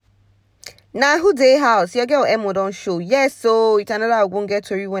Now who dey house? Your girl Emo don't show. Yes, so it's another I won't get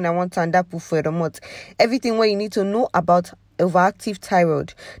to you when I want to end up for the month. Everything what you need to know about overactive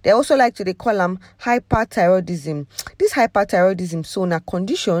thyroid. They also like to call them hyperthyroidism. This hyperthyroidism so na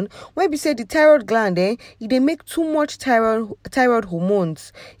condition where we say the thyroid gland they make too much thyroid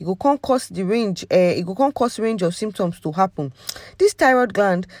hormones. It go can cause range of symptoms to happen. This thyroid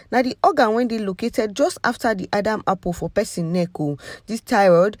gland now the organ when they located just after the Adam apple for person neck. This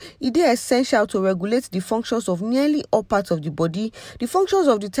thyroid it is essential to regulate the functions of nearly all parts of the body. The functions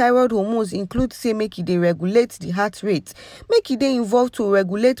of the thyroid hormones include say make it they regulate the heart rate. Make it dey involved to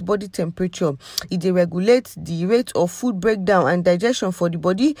regulate body temperature. It dey regulate the rate of food breakdown and digestion for the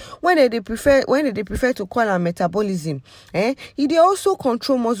body when they prefer to call am metabolism. It dey also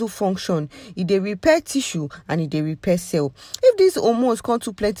control muscle function. It dey repair tissue and it dey repair cell. If these hormones come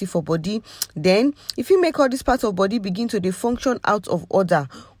too plenty for body, then if you make all these parts of body begin to dey function out of order,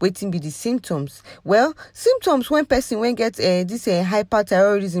 wetin be the symptoms? Well, symptoms when person when get this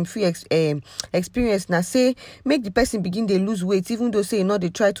hyperthyroidism free experience na say make the person begin dey lose weight, even though say they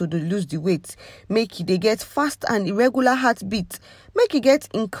try to lose the weight. Make they get fast and irregular heartbeat. Make it get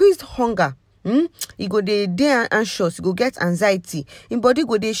increased hunger. He go dey anxious, he go get anxiety, in body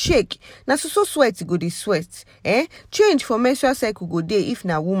go dey shake. Na so sweat, he go dey sweat. Change for menstrual cycle go dey if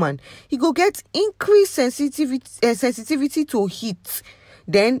na woman. He go get increased sensitivity to heat.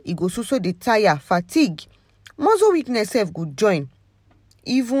 Then he go so dey tire, fatigue. Muscle weakness self go join.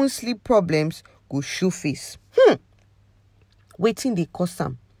 Even sleep problems go show face. Wetin dey cause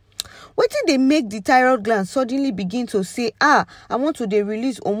am? Wetin dey make the thyroid gland suddenly begin to say, I want to dey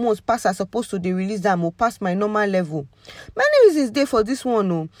release hormones pass I supposed to dey release them or pass my normal level? Many reasons dey for this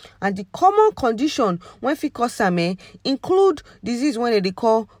one, and the common condition when fit cause am include disease when they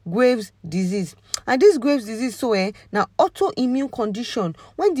call Graves' disease. And this Graves' disease na autoimmune condition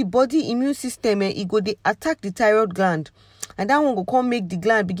when the body immune system it go dey attack the thyroid gland. And that one go come make the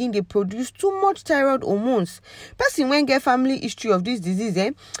gland begin to produce too much thyroid hormones. Person when get family history of this disease,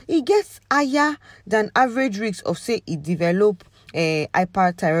 it gets higher than average risk of say it develop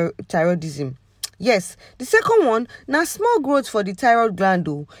hyperthyroidism. Yes, the second one, now small growth for the thyroid gland.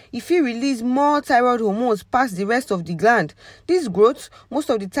 If you release more thyroid hormones past the rest of the gland, this growth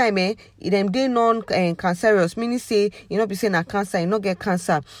most of the time they non-cancerous, meaning say be saying a cancer, you not get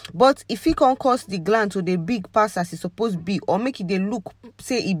cancer. But if it can cause the gland to the big pass as it's supposed to be, or make it they look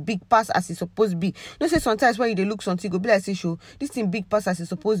say it big pass as it's supposed to be. Say sometimes when they look something, go be like say show this thing big pass as it's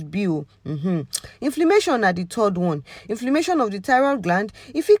supposed to be. Inflammation are the third one. Inflammation of the thyroid gland,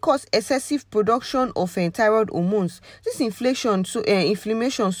 if it cause excessive production of thyroid hormones, this inflammation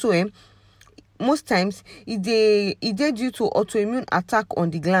most times it due to autoimmune attack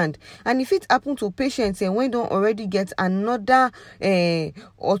on the gland. And if it happen to patients when don't already get another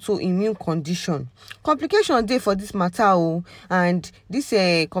autoimmune condition, complication dey for this matter. And this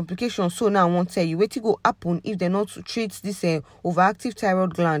complication now I won't tell you what go happen if they not treat this overactive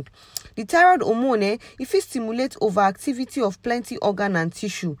thyroid gland. The thyroid hormone if it stimulates overactivity of plenty organ and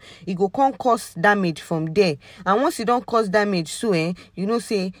tissue, it go can cause damage from there. And once it don't cause damage, say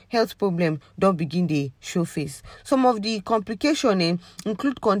health problem don't begin the show face. Some of the complication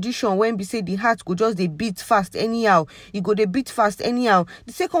include condition when we say the heart go just they beat fast anyhow. It go they beat fast anyhow.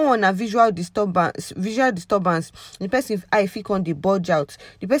 The second one a visual disturbance. The person eye fit on the bulge out.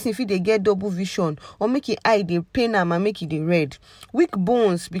 The person if they get double vision or make it eye they pain am and make it the red. Weak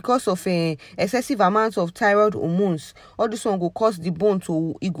bones because of excessive amounts of thyroid hormones. All this one go cause the bone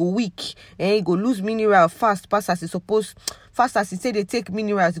to it go weak and it go lose mineral fast as it's supposed. Fast as it say they take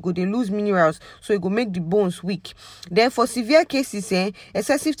minerals, it go they lose minerals, so it go make the bones weak. Then for severe cases,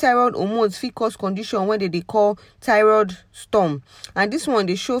 excessive thyroid hormones fit cause condition when they call thyroid storm. And this one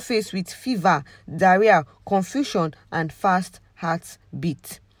they show face with fever, diarrhea, confusion, and fast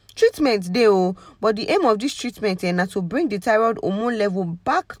heartbeat. Treatment dey but the aim of this treatment na to bring the thyroid hormone level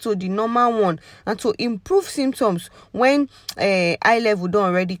back to the normal one and to improve symptoms when high level don't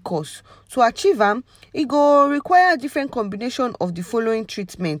already cause. To achieve them, it go require a different combination of the following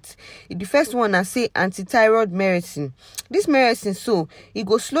treatment. The first one I say anti-thyroid medicine. This medicine it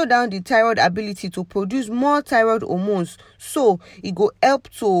go slow down the thyroid ability to produce more thyroid hormones, so it go help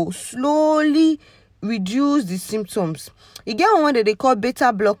to slowly reduce the symptoms. You get one that they call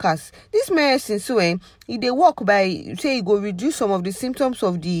beta blockers. This medicine it they work by say it go reduce some of the symptoms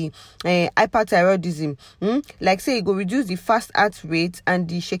of the hyperthyroidism. Like say it go reduce the fast heart rate and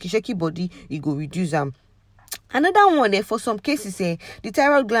the shaky body, it go reduce them. Another one for some cases the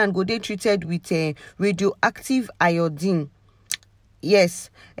thyroid gland go they treated with radioactive iodine.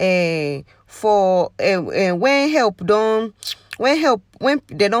 Yes, for when help done when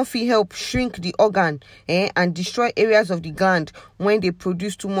they don't feel help shrink the organ and destroy areas of the gland when they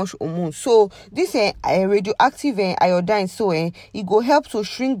produce too much hormone. So this radioactive iodine, so it go help to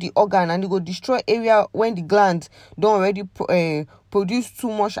shrink the organ and it go destroy area when the gland don't already produce too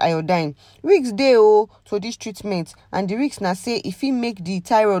much iodine. Risks dey to this treatment, and the risks na say if it make the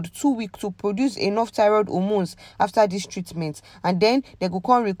thyroid too weak to produce enough thyroid hormones after this treatment, and then they go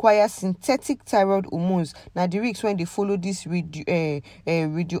come require synthetic thyroid hormones. Now the risks when they follow this radioactive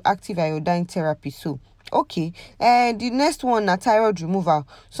iodine therapy. So okay, the next one na thyroid removal.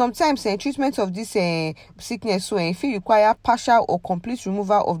 Sometimes treatment of this sickness, so if it require partial or complete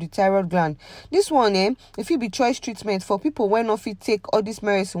removal of the thyroid gland. This one if it be choice treatment for people when not fit take all this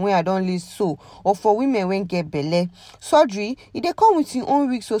medicine when I don't list, so or for women when get belle. Surgery it dey come with its own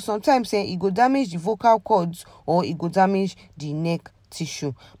risks, so sometimes it go damage the vocal cords or it go damage the neck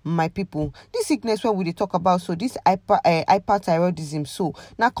tissue. My people, this sickness where we dey talk about, so this hyperthyroidism, so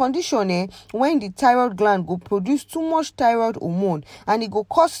na condition when the thyroid gland go produce too much thyroid hormone and it go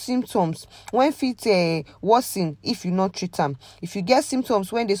cause symptoms when fit worsen if you not treat them. If you get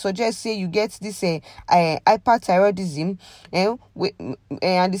symptoms when they suggest say you get this hyperthyroidism,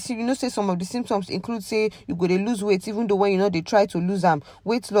 and say some of the symptoms include say you go to lose weight even though when they try to lose them,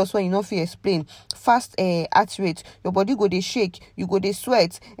 weight loss when you not feel explain, fast heart rate, your body go dey shake, you go dey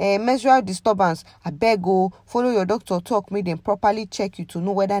sweat, menstrual disturbance. Abeg follow your doctor talk, make them properly check you to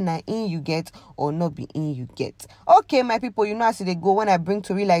know whether na in you get or not be in you get. Okay, my people, you know as they go when I bring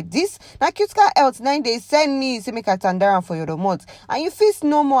to you like this. Now Critical Health 9 days send me say make I tandaran for your remote, and you fit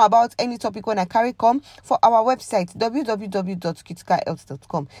know more about any topic when I carry come for our website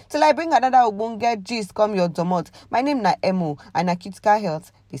www.criticalhealth.com. Till I bring another ogbonge gist come your domot. My name na Emo, and na Critical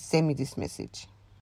Health they send me this message.